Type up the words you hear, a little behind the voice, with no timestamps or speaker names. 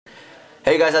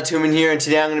Hey guys, HowToMen here, and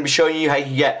today I'm going to be showing you how you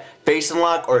can get face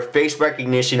unlock or face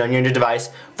recognition on your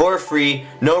device for free,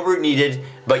 no root needed,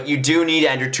 but you do need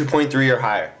Android 2.3 or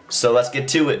higher. So let's get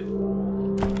to it.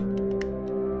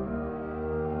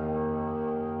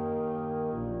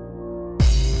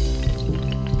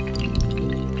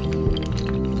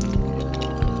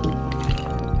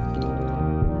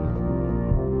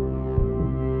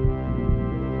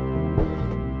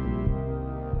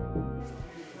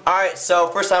 Alright, so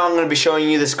first time I'm going to be showing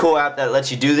you this cool app that lets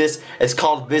you do this. It's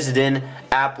called Visitin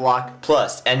App Lock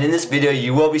Plus, and in this video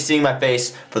you will be seeing my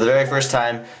face for the very first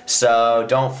time, so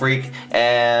don't freak,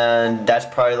 and that's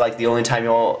probably like the only time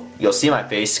you'll see my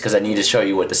face because I need to show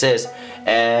you what this is.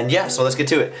 And yeah, so let's get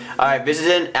to it. Alright,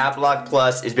 Visitin App Lock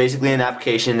Plus is basically an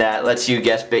application that lets you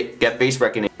get face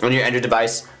recognition on your Android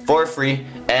device for free,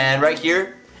 and right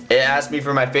here it asks me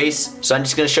for my face, so I'm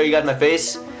just going to show you guys my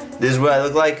face. This is what I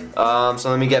look like,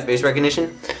 so let me get face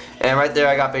recognition, and right there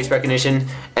I got face recognition,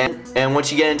 and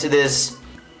once you get into this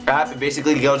app, it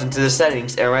basically goes into the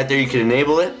settings, and right there you can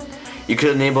enable it. You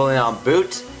could enable it on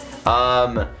boot,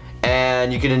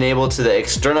 and you can enable to the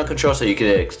external control, so you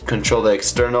can control the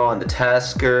external and the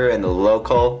tasker and the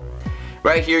local.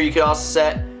 Right here you can also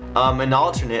set an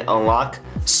alternate unlock,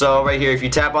 so right here if you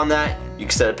tap on that, you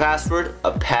can set a password,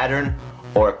 a pattern,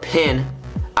 or a pin.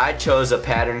 I chose a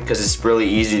pattern because it's really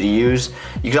easy to use.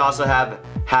 You can also have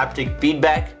haptic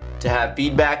feedback to have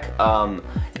feedback.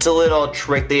 It's a little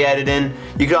trick they added in.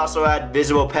 You can also add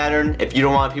visible pattern. If you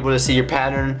don't want people to see your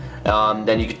pattern,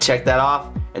 then you can check that off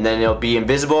and then it'll be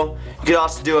invisible. You can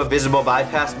also do a visible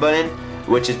bypass button,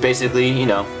 which is basically, you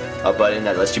know, a button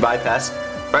that lets you bypass.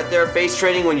 Right there, face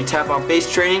tracing. When you tap on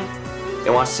face tracing,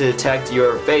 it wants to detect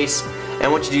your face, and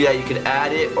once you do that you can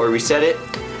add it or reset it.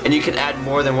 And you can add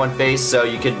more than one face, so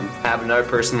you could have another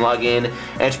person log in,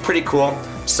 and it's pretty cool.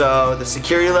 So the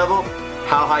security level,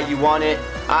 how high you want it,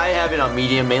 I have it on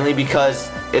medium mainly because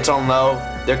it's on low.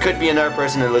 There could be another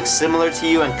person that looks similar to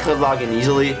you and could log in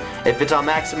easily. If it's on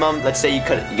maximum, let's say you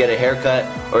get a haircut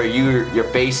or your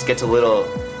face gets a little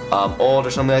old or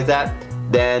something like that,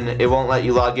 then it won't let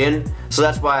you log in. So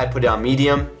that's why I put it on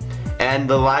medium. And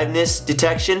the liveness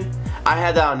detection, I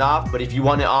had that on off, but if you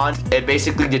want it on, it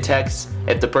basically detects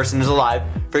if the person is alive.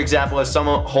 For example, if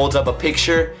someone holds up a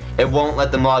picture, it won't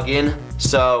let them log in,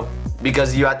 so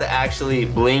because you have to actually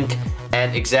blink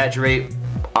and exaggerate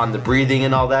on the breathing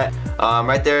and all that.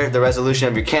 Right there, the resolution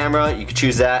of your camera, you can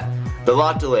choose that. The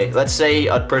lock delay, let's say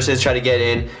a person is trying to get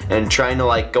in and trying to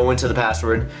like go into the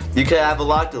password, you could have a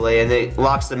lock delay and it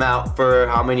locks them out for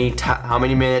how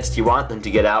many minutes do you want them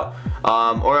to get out,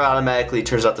 or it automatically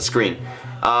turns off the screen.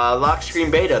 Lock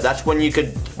screen beta, that's when you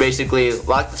could basically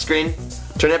lock the screen,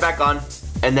 turn it back on,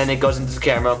 and then it goes into the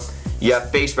camera. You have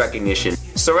face recognition.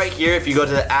 So right here, if you go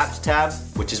to the apps tab,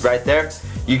 which is right there,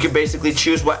 you can basically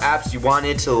choose what apps you want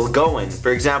it to go in.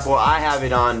 For example, I have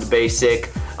it on the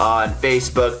basic, on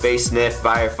Facebook, FaceSniff,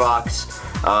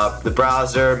 Firefox, the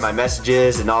browser, my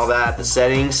messages and all that, the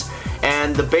settings.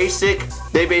 And the basic,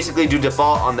 they basically do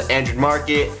default on the Android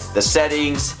market, the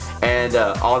settings, and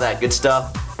all that good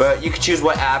stuff. But you can choose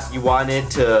what app you want it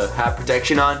to have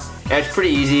protection on, and it's pretty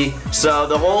easy. So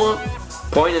the whole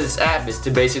point of this app is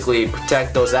to basically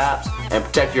protect those apps and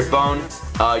protect your phone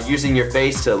using your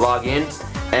face to log in.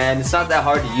 And it's not that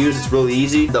hard to use, it's really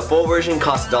easy. The full version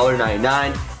costs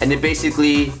 $1.99, and it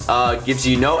basically gives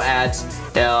you no ads.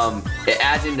 It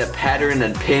adds in the pattern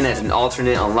and pin as an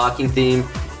alternate unlocking theme,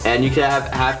 and you can have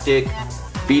haptic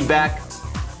feedback.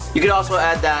 You can also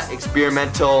add that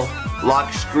experimental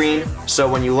lock screen,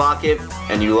 so when you lock it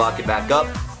and you lock it back up,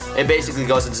 it basically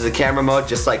goes into the camera mode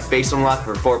just like face unlock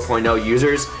for 4.0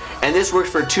 users. And this works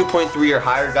for 2.3 or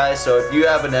higher, guys, so if you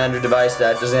have an Android device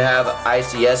that doesn't have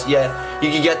ICS yet, you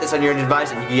can get this on your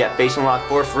device and you can get face unlock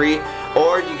for free,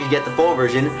 or you can get the full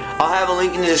version. I'll have a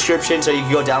link in the description so you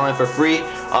can go download it for free,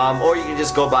 or you can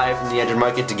just go buy it from the Android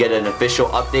market to get an official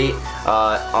update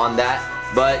on that.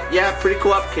 But yeah, pretty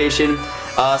cool application.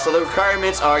 So the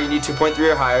requirements are you need 2.3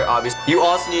 or higher, obviously. You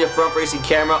also need a front-facing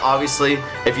camera, obviously.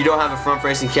 If you don't have a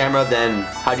front-facing camera, then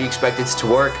how do you expect it to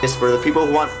work? It's for the people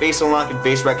who want face unlock and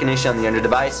face recognition on the Android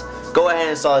device. Go ahead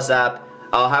and install this app.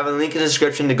 I'll have a link in the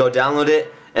description to go download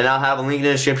it, and I'll have a link in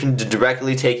the description to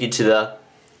directly take you to the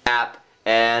app.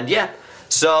 And yeah,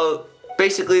 so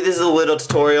basically this is a little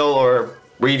tutorial or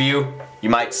review, you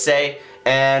might say,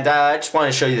 and I just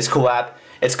wanted to show you this cool app.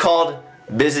 It's called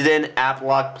Visitin App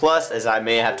Lock Plus, as I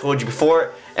may have told you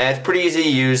before, and it's pretty easy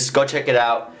to use. Go check it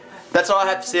out. That's all I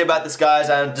have to say about this, guys.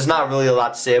 There's not really a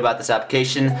lot to say about this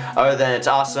application other than it's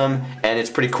awesome and it's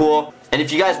pretty cool. And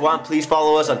if you guys want, please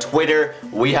follow us on Twitter.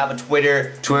 We have a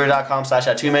Twitter,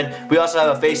 twitter.com/HowToMen. We also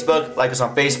have a Facebook. Like us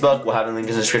on Facebook. We'll have a link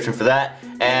in the description for that.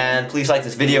 And please like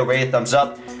this video, rate it, thumbs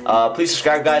up. Please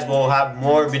subscribe, guys. We'll have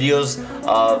more videos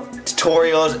of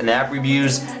tutorials and app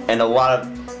reviews and a lot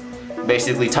of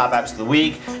basically top apps of the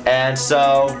week. And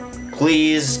so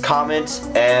please comment,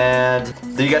 and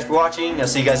thank you guys for watching. I'll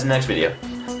see you guys in the next video.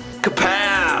 Kapow!